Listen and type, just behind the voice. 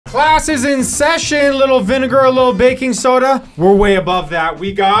Class is in session. Little vinegar, a little baking soda. We're way above that.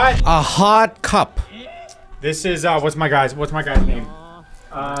 We got a hot cup. This is what's my guy's name?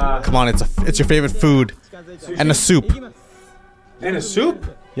 Come on, it's your favorite food. Sushi. And a soup. And a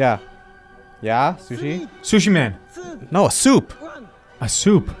soup? Yeah. Yeah, sushi? Sushi man. No, a soup. A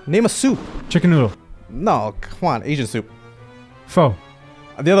soup. Name a soup. Chicken noodle. No, come on, Asian soup. Pho.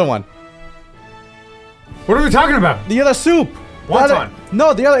 The other one. What are we talking about? The other soup. Wonton.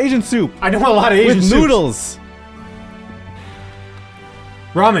 No, the other Asian soup. I know a lot of Asian with soups. Noodles.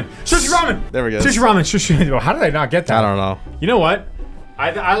 Ramen. Sushi ramen. There we go. Sushi ramen. Sushi. How did I not get that? I don't know. You know what?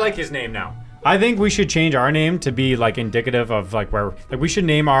 I like his name now. I think we should change our name to be like indicative of like where we should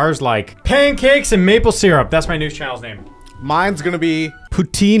name ours like pancakes and maple syrup. That's my news channel's name. Mine's gonna be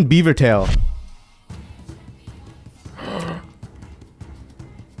poutine beaver tail.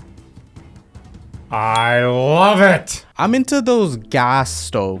 I love it. I'm into those gas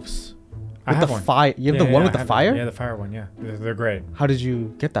stoves. With the fire. You have the one with the fire? Yeah, the fire one, yeah. They're great. How did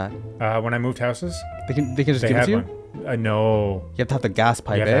you get that? When I moved houses. They can just give it to you? No. You have to have the gas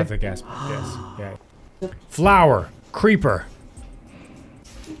pipe, You have to have the gas pipe, yes. Yeah. Flour. Creeper.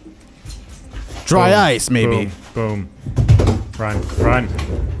 Dry Boom, ice, maybe. Boom. Boom. Run.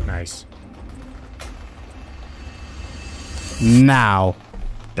 Nice. Now.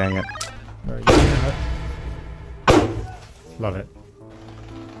 Dang it. Love it.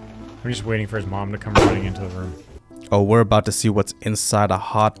 I'm just waiting for his mom to come running into the room. Oh, we're about to see what's inside a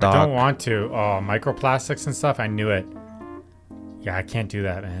hot dog. I don't want to. Oh, microplastics and stuff. I knew it. Yeah, I can't do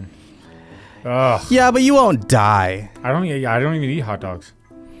that, man. Ugh. Yeah, but you won't die. I don't even eat hot dogs.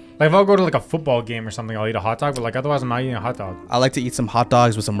 Like if I'll go to like a football game or something, I'll eat a hot dog. But like otherwise, I'm not eating a hot dog. I like to eat some hot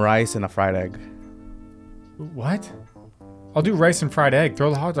dogs with some rice and a fried egg. What? I'll do rice and fried egg. Throw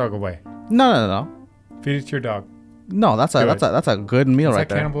the hot dog away. No. Feed it to your dog. No, that's a good meal right there. Is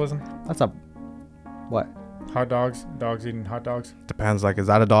that cannibalism? That's a what? Hot dogs. Dogs eating hot dogs. Depends. Like, is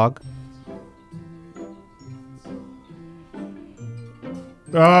that a dog?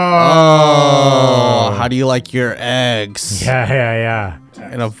 Oh, how do you like your eggs? Yeah.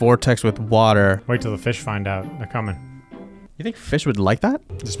 In a vortex with water. Wait till the fish find out. They're coming. You think fish would like that?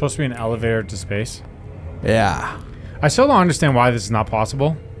 There's supposed to be an elevator to space. Yeah. I still don't understand why this is not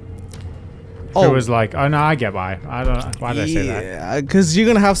possible. It was like, oh no, I get why. I don't know. Why did I say that? Yeah, because you're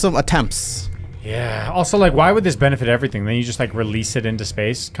gonna have some attempts. Yeah. Also, like, why would this benefit everything? Then you just like release it into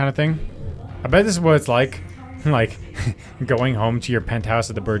space, kind of thing. I bet this is what it's like going home to your penthouse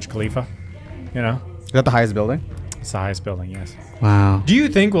at the Burj Khalifa. You know? Is that the highest building? It's the highest building, yes. Wow. Do you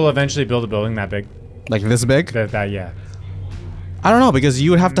think we'll eventually build a building that big? Like this big? Yeah. I don't know, because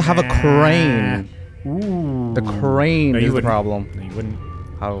you would have to have a crane. Ooh. The crane is the problem. No, you wouldn't.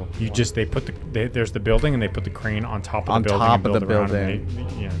 How? There's the building and they put the crane on top of the building. On top of the building. You know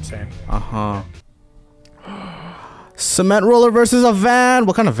what I'm saying? Uh-huh. Cement roller versus a van.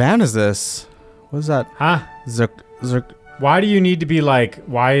 What kind of van is this? What is that? Huh? Why do you need to be like,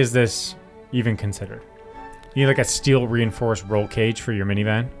 why is this even considered? You need like a steel reinforced roll cage for your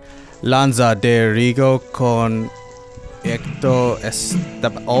minivan? Lanza de Rigo con Ecto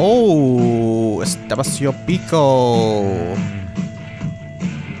Estabacio Pico.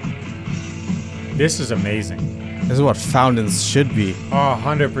 This is amazing. This is what fountains should be. Oh,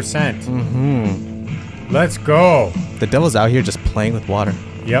 100%. Mm-hmm. Let's go. The devil's out here just playing with water.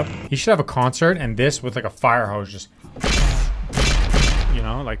 Yep. He should have a concert and this with like a fire hose just, you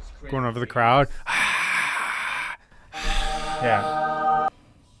know, like going over the crowd. Yeah.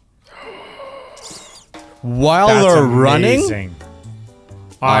 While That's they're amazing. running?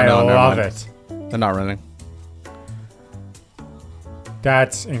 I no, love it. They're not running.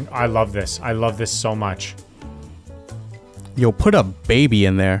 I love this. I love this so much. Yo, put a baby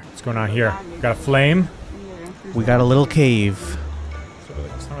in there. What's going on here? Got a flame? We got a little cave.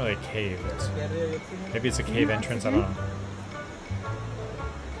 It's not really a cave. Maybe it's a cave entrance. I don't know.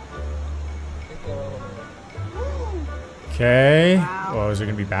 Okay. Oh, is there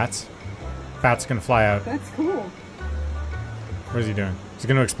gonna be bats? Bats gonna fly out. That's cool. What is he doing? Is he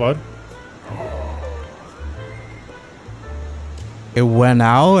gonna explode? It went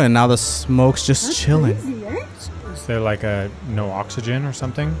out and now the smoke's just chilling. Crazy, eh? Is there like no oxygen or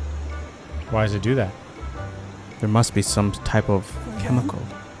something? Why does it do that? There must be some type of chemical.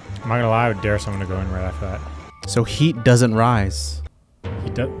 I'm not gonna lie, I would dare someone to go in right after that. So heat doesn't rise. He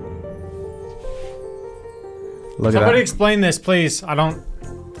does. Look Somebody at that. explain this, please. I don't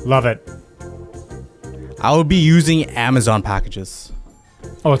love it. I would be using Amazon packages.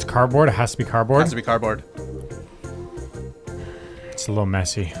 Oh, it's cardboard? It has to be cardboard? It has to be cardboard. It's a little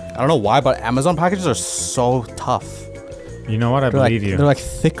messy. I don't know why, but Amazon packages are so tough. You know what? I believe you. They're like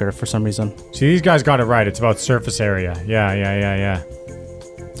thicker for some reason. See, these guys got it right. It's about surface area. Yeah.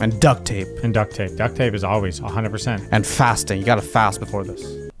 And duct tape. And duct tape. Duct tape is always 100%. And fasting. You gotta fast before this.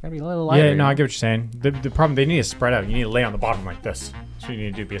 Gotta be a little lighter. Yeah, no, I get what you're saying. The problem, they need to spread out. You need to lay on the bottom like this. That's what you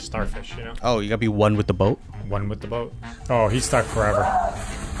need to do, be a starfish, you know? Oh, you gotta be one with the boat? One with the boat. Oh, he's stuck forever.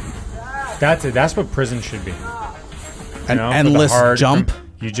 That's it. That's what prison should be. An endless jump?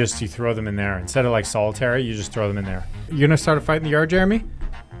 You throw them in there. Instead of like solitary, you just throw them in there. You gonna start a fight in the yard, Jeremy?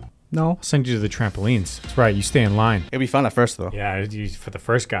 No. I'll send you to the trampolines. That's right, you stay in line. It'd be fun at first, though. Yeah, for the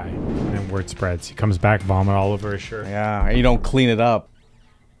first guy. And then word spreads. He comes back, vomit all over his shirt. Yeah, and you don't clean it up.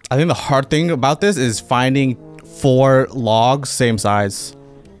 I think the hard thing about this is finding 4 logs same size.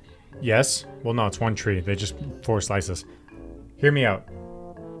 Yes? Well, no, it's one tree. They just 4 slices. Hear me out.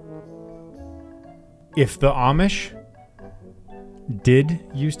 If the Amish did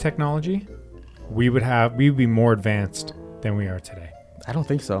use technology, we'd be more advanced than we are today. I don't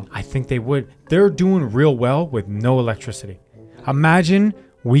think so. I think they would. They're doing real well with no electricity. Imagine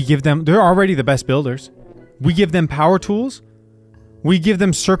we give them, they're already the best builders. We give them power tools. We give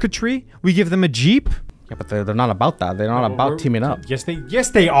them circuitry. We give them a Jeep. Yeah, but they're not about that. They're not about teaming up. Yes,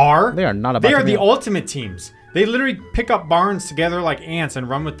 they are. They are not about They are the ultimate teams. They literally pick up barns together like ants and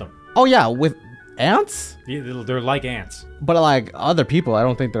run with them. Oh, yeah, with ants? They're like ants. But like other people, I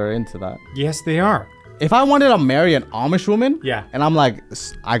don't think they're into that. Yes, they are. If I wanted to marry an Amish woman, yeah, and I'm like,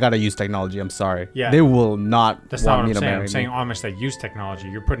 I gotta use technology, I'm sorry. Yeah. They will not That's not want what me I'm to saying. marry I'm saying Amish that use technology.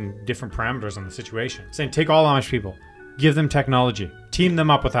 You're putting different parameters on the situation. Saying take all Amish people, give them technology, team them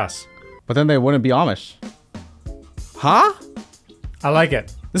up with us. But then they wouldn't be Amish. Huh? I like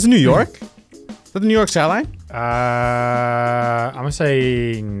it. This is New York? Is that the New York skyline? I'm gonna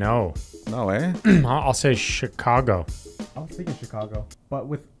say no. No way. I'll say Chicago. I was thinking Chicago, but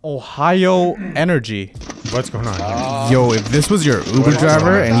with Ohio energy. What's going on? Yo, if this was your Uber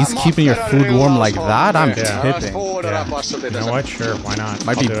driver and he's keeping your food warm like that, I'm tipping. Yeah. You know what? Sure, why not?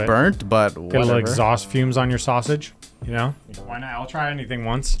 Might be burnt, but whatever. Get a little exhaust fumes on your sausage, you know? Why not? I'll try anything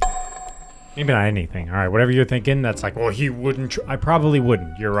once. Maybe not anything. All right, whatever you're thinking, that's like, well, he wouldn't. I probably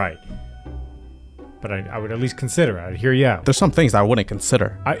wouldn't. You're right. But I would at least consider it. I'd hear you out. There's some things I wouldn't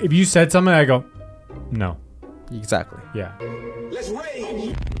consider. If you said something, I go, no. Exactly. Yeah. Let's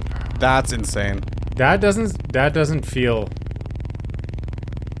rage. That's insane. That doesn't feel.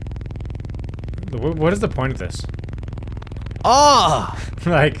 What is the point of this? Ah!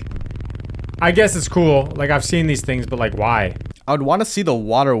 Like, I guess it's cool. Like, I've seen these things, but like, why? I would want to see the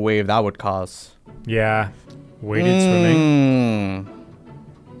water wave that would cause. Yeah. Weighted swimming.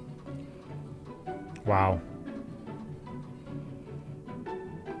 Wow.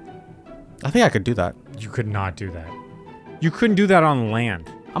 I think I could do that. You could not do that. You couldn't do that on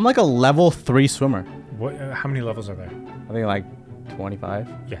land. I'm like a level 3 swimmer. What? How many levels are there? I think like 25.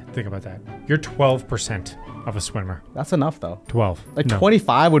 Yeah, think about that. You're 12% of a swimmer. That's enough though. 12. Like No,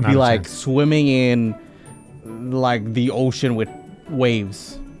 25 would not be a like chance. swimming in like the ocean with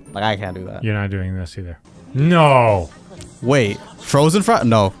waves. Like I can't do that. You're not doing this either. No. Wait, frozen fries?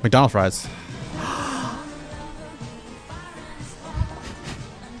 No, McDonald's fries.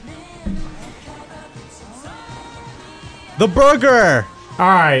 The burger!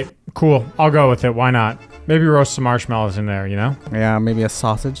 Alright, cool. I'll go with it. Why not? Maybe roast some marshmallows in there, you know? Yeah, maybe a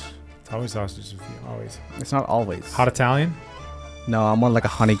sausage. It's always sausage with you. Always. It's not always. Hot Italian? No, I'm more like a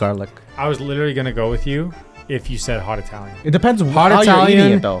honey garlic. I was literally gonna go with you if you said hot Italian. It depends Hot how Italian, you're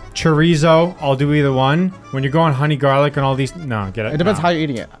eating it though. chorizo, I'll do either one. When you're going honey garlic and all these, no, get it. It depends no. how you're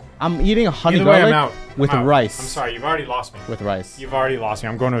eating it. I'm eating a honey Either way, I'm garlic out. with I'm out. rice. I'm sorry, you've already lost me. With rice. You've already lost me.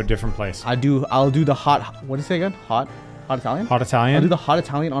 I'm going to a different place. I'll do the hot, what did you say again? Hot Italian? Hot Italian? I'll do the hot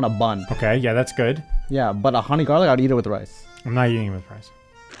Italian on a bun. Okay, yeah, that's good. Yeah, but a honey garlic, I'd eat it with rice. I'm not eating it with rice.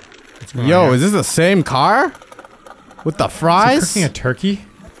 What's going on Yo, here? is this the same car? With the Is he fries? cooking a turkey?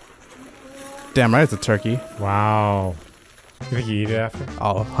 Damn right, it's a turkey. Wow. You think you eat it after?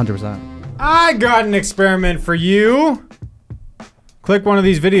 Oh, 100%. I got an experiment for you. Click one of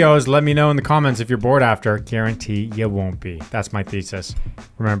these videos. Let me know in the comments if you're bored after. Guarantee you won't be. That's my thesis.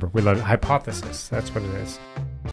 Remember, we love hypothesis. That's what it is.